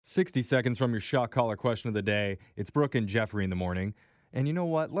60 seconds from your shock collar question of the day. It's Brooke and Jeffrey in the morning. And you know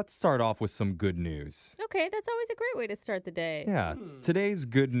what? Let's start off with some good news. Okay, that's always a great way to start the day. Yeah, today's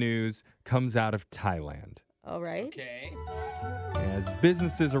good news comes out of Thailand. All right. Okay. As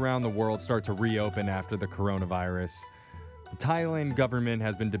businesses around the world start to reopen after the coronavirus, the Thailand government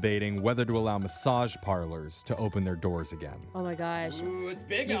has been debating whether to allow massage parlors to open their doors again. Oh my gosh. Ooh, it's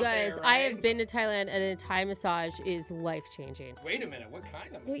big You out guys, there, I right? have been to Thailand and a Thai massage is life-changing. Wait a minute, what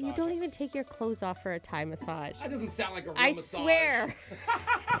kind of massage? You don't even take your clothes off for a Thai massage. That doesn't sound like a real I massage. swear.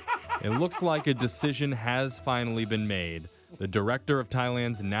 It looks like a decision has finally been made. The director of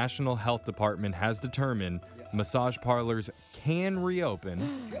Thailand's National Health Department has determined massage parlors can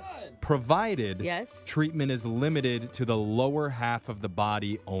reopen, Good. provided Yes. treatment is limited to the lower half of the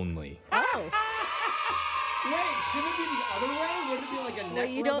body only. Oh. Wait, shouldn't it be the other way? Wouldn't it be like a neck Well,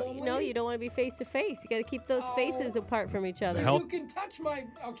 you rub don't. only? No, you don't want to be face to face. You got to keep those faces apart from each other. Health- You can touch my...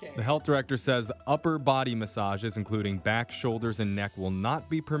 Okay. The health director says upper body massages, including back, shoulders, and neck, will not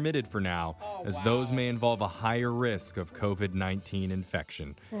be permitted for now, as those may involve a higher risk of COVID-19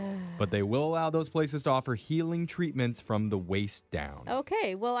 infection. But they will allow those places to offer healing treatments from the waist down.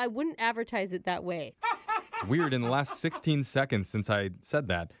 Okay. Well, I wouldn't advertise it that way. It's weird, in the last 16 seconds since I said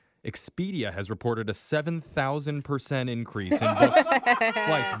that, Expedia has reported a 7,000% increase in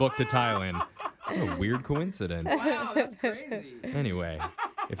flights booked to Thailand. What a weird coincidence. Wow, that's crazy. Anyway,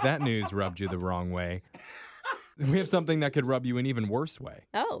 if that news rubbed you the wrong way, we have something that could rub you an even worse way.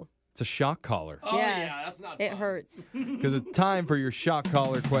 Oh. It's a shock collar. Oh, Yeah. yeah, that's not It fun. hurts. Because it's time for your shock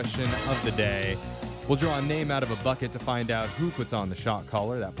collar question of the day. We'll draw a name out of a bucket to find out who puts on the shock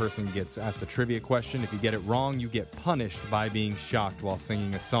collar. That person gets asked a trivia question. If you get it wrong, you get punished by being shocked while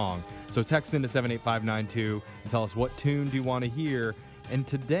singing a song. So text into 78592 and tell us what tune do you want to hear. And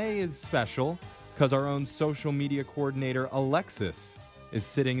today is special because our own social media coordinator, Alexis, is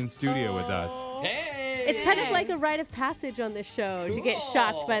sitting in studio with us. Hey! It's kind of like a rite of passage on this show to get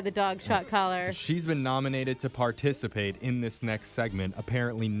shocked by the dog shock collar. She's been nominated to participate in this next segment.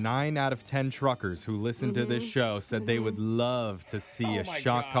 Apparently, 9 out of 10 truckers who listen to this show said they would love to see Oh a my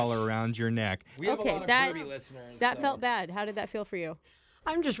shock gosh. collar around your neck. We have Okay, a lot of that- Kirby listeners. That so. felt bad. How did that feel for you?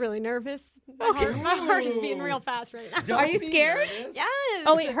 I'm just really nervous. My heart is beating real fast right now. Don't Are you be scared? nervous. Yes.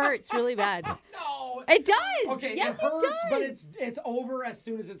 Oh, it hurts really bad. No. It does. Okay, Yes, it hurts, does. but it's over as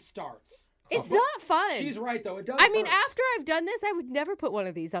soon as it starts. So- It's not fun. She's right, though. It does I mean, hurt. after I've done this, I would never put one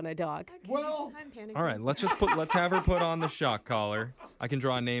of these on a dog. Well, I'm panicking. All right, let's have her put on the shock collar. I can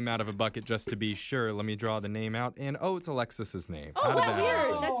draw a name out of a bucket just to be sure. Let me draw the name out. And it's Alexis's name. Oh, How did wow, that happen?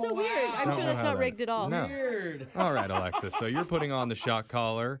 weird. That's so Oh, weird. wow. I'm Don't sure know that's how not that- rigged at all. No. weird. All right, Alexis. So you're putting on the shock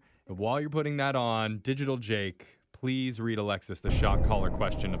collar. While you're putting that on, Digital Jake, please read Alexis the shock collar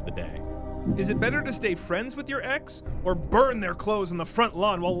question of the day. Is it better to stay friends with your ex or burn their clothes on the front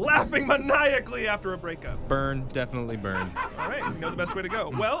lawn while laughing maniacally after a breakup? Burn, definitely burn. All right, we know the best way to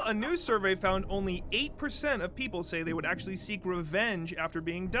go. Well, a new survey found only 8% of people say they would actually seek revenge after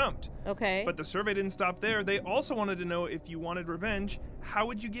being dumped. Okay. But the survey didn't stop there. They also wanted to know if you wanted revenge, how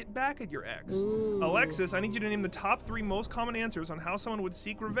would you get back at your ex? Alexis, I need you to name the top 3 most common answers on how someone would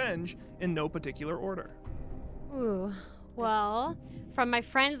seek revenge in no particular order. Ooh. Well, from my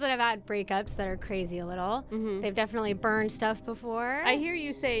friends that have had breakups that are crazy a little, they've definitely burned stuff before. I hear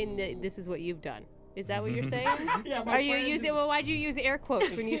you saying that this is what you've done. Is that what you're saying? Yeah, my Are you friends using? is- Well, why'd you use air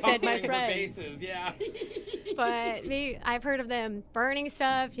quotes when you said my covering her friend? bases, yeah. But I've heard of them burning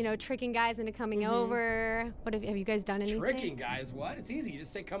stuff, tricking guys into coming over. What have you guys done anything? Tricking guys, what? It's easy. You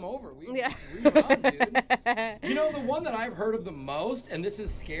just say, come over. Yeah. We run, dude. You know, the one that I've heard of the most, and this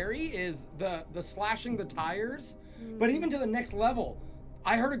is scary, is the slashing the tires. But even to the next level,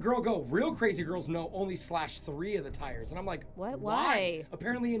 I heard a girl go, real crazy girls know only slash 3 of the tires. And I'm like, What? Why? Why?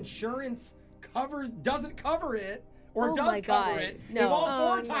 Apparently insurance doesn't cover it. Or Oh does my cover God. it No. if all 4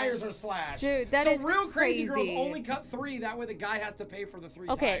 Oh, no. tires are slashed. Dude, that so is real crazy girls crazy. only cut 3. That way the guy has to pay for the 3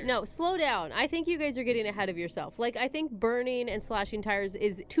 Okay, tires. no, slow down. I think you guys are getting ahead of yourself. Like, I think burning and slashing tires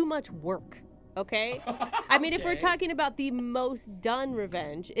is too much work. Okay? I mean, if we're Okay. talking about the most done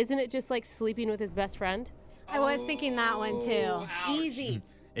revenge, isn't it just like sleeping with his best friend? I was thinking that one too. Oh, ouch. Easy.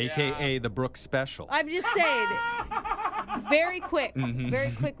 AKA the Brooks Special. I'm just saying. Very quick.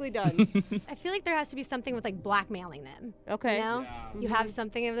 Very quickly done. I feel like there has to be something with like blackmailing them. Okay. You know? Yeah. You have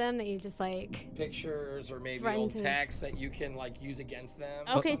something of them that you just like. Pictures or maybe Threaten old to- texts that you can like use against them.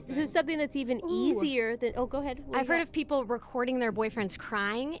 or Okay, so something. something that's even Ooh. easier than. Oh, go ahead. What I've do you heard of people recording their boyfriends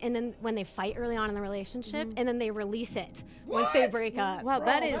crying, and then when they fight early on in the relationship, and then they release it once they What? break up. got? Wow, Bro,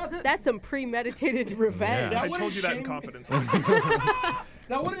 that's that's- some premeditated revenge. Yeah. I That told you that in would've confidence.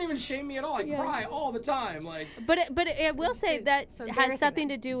 That wouldn't even shame me at all. I Yeah. cry all the time. Like, But I will say that So has embarrassing something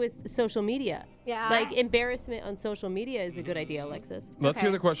to do with social media. Yeah. Like embarrassment on social media is a good idea, Alexis. Let's hear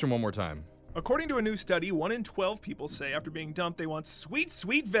Okay. the question one more time. According to a new study, 1 in 12 people say after being dumped they want sweet,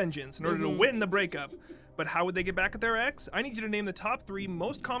 sweet vengeance in order to win the breakup. But how would they get back at their ex? I need you to name the top 3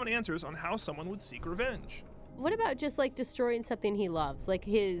 most common answers on how someone would seek revenge. What about just like destroying something he loves, like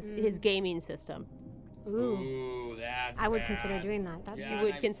his gaming system? ooh, that's I would bad. consider doing that. That's Yeah, You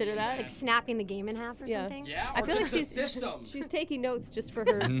would I've consider seen that? like snapping the game in half or Yeah. something. Yeah, I or feel like just the she's system. she's taking notes just for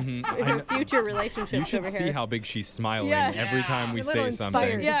her Mhm. her future relationships You should over see here. how big she's smiling Yeah. every time we A little say something.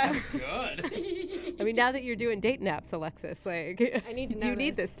 inspired. Yeah. Good. I mean, now that you're doing date naps, Alexis, like I need to know you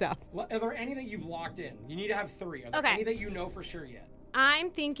need this. this stuff. Are there any that you've locked in? You need to have 3. Are there Okay. any that you know for sure yet? I'm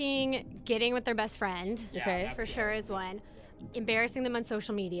thinking getting with their best friend. Yeah, Okay. that's For good. sure is one. Embarrassing them on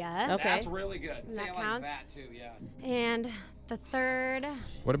social media. Okay. That's really good. Say That it like counts? that too, yeah. And the third,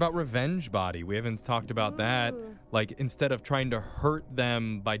 What about revenge body? We haven't talked about that. Ooh. Like, instead of trying to hurt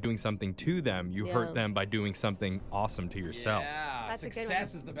them by doing something to them, you Yeah. hurt them by doing something awesome to yourself. Yeah, That's a good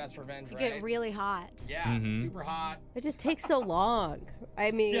success one. is the best revenge, you right? get really hot. Yeah, Mhm. super hot. It just takes so long.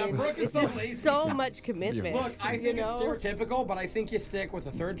 I mean, Yeah, Brooke is it's so just lazy. so much commitment. Look, I you think know? it's stereotypical, but I think you stick with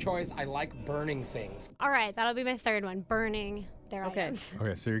the third choice. I like burning things. All right, that'll be my third one. Burning their Okay. items.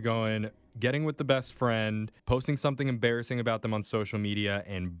 Okay, so you're going getting with the best friend, posting something embarrassing about them on social media,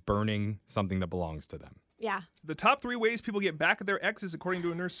 and burning something that belongs to them. Yeah. The top 3 ways people get back at their exes, according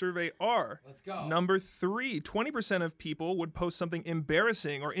to a nurse survey, are Let's go. number 3, 20% of people would post something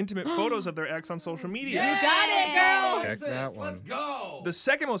embarrassing or intimate photos of their ex on social media. Yeah, got it, let's go, girl. Check Alexis. that one. Let's go. The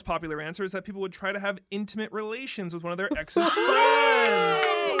second most popular answer is that people would try to have intimate relations with one of their ex's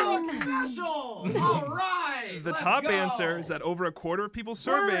friends. Look special. All right. The let's top go. answer is that over a quarter of people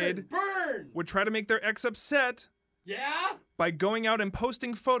surveyed Burn. would try to make their ex upset Yeah. by going out and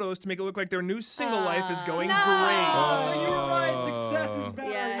posting photos to make it look like their new single life is going No. Oh, great. so you were right. Success is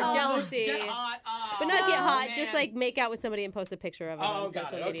better. Yeah, Oh, jealousy. Get hot. Oh, But not get hot, man. just like make out with somebody and post a picture of them Oh, on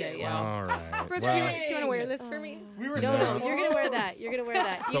got social it. media. Okay, Yeah. All right. Brooke, Well, do you want to wear this for me? We were No, so no, you're gonna wear close. that. You're gonna wear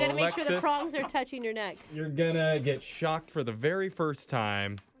that. So You gotta make sure the Alexis- prongs are touching your neck. you're gonna get shocked for the very first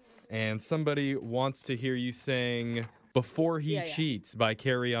time, and somebody wants to hear you sing "Before He Yeah. Cheats" by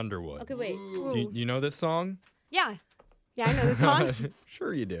Carrie Underwood. Okay, wait. Do you know this song? Yeah. Yeah, I know this song.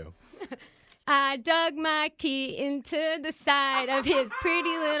 Sure you do. I dug my key into the side of his pretty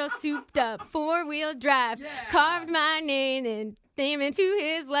little souped up 4-wheel drive. Yeah. Carved my name and name into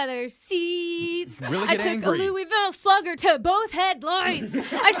his leather seats. Really I get took angry. a Louisville slugger to both headlights.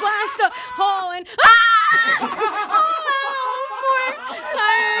 I slashed a hole and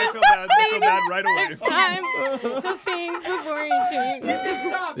I more feel bad right away. next time. The things before you change.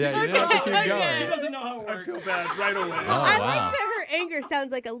 Stop. Yeah, you didn't have to keep She going. doesn't know how it I works. feel bad right away. Oh, I wow. like that her anger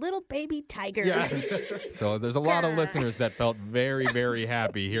sounds like a little baby tiger. Yeah. So there's a lot of listeners that felt very, very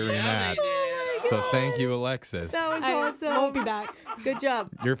happy hearing that. So thank you, Alexis. That was I awesome. won't be back. Good job.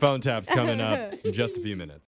 Your phone tap's coming up in just a few minutes.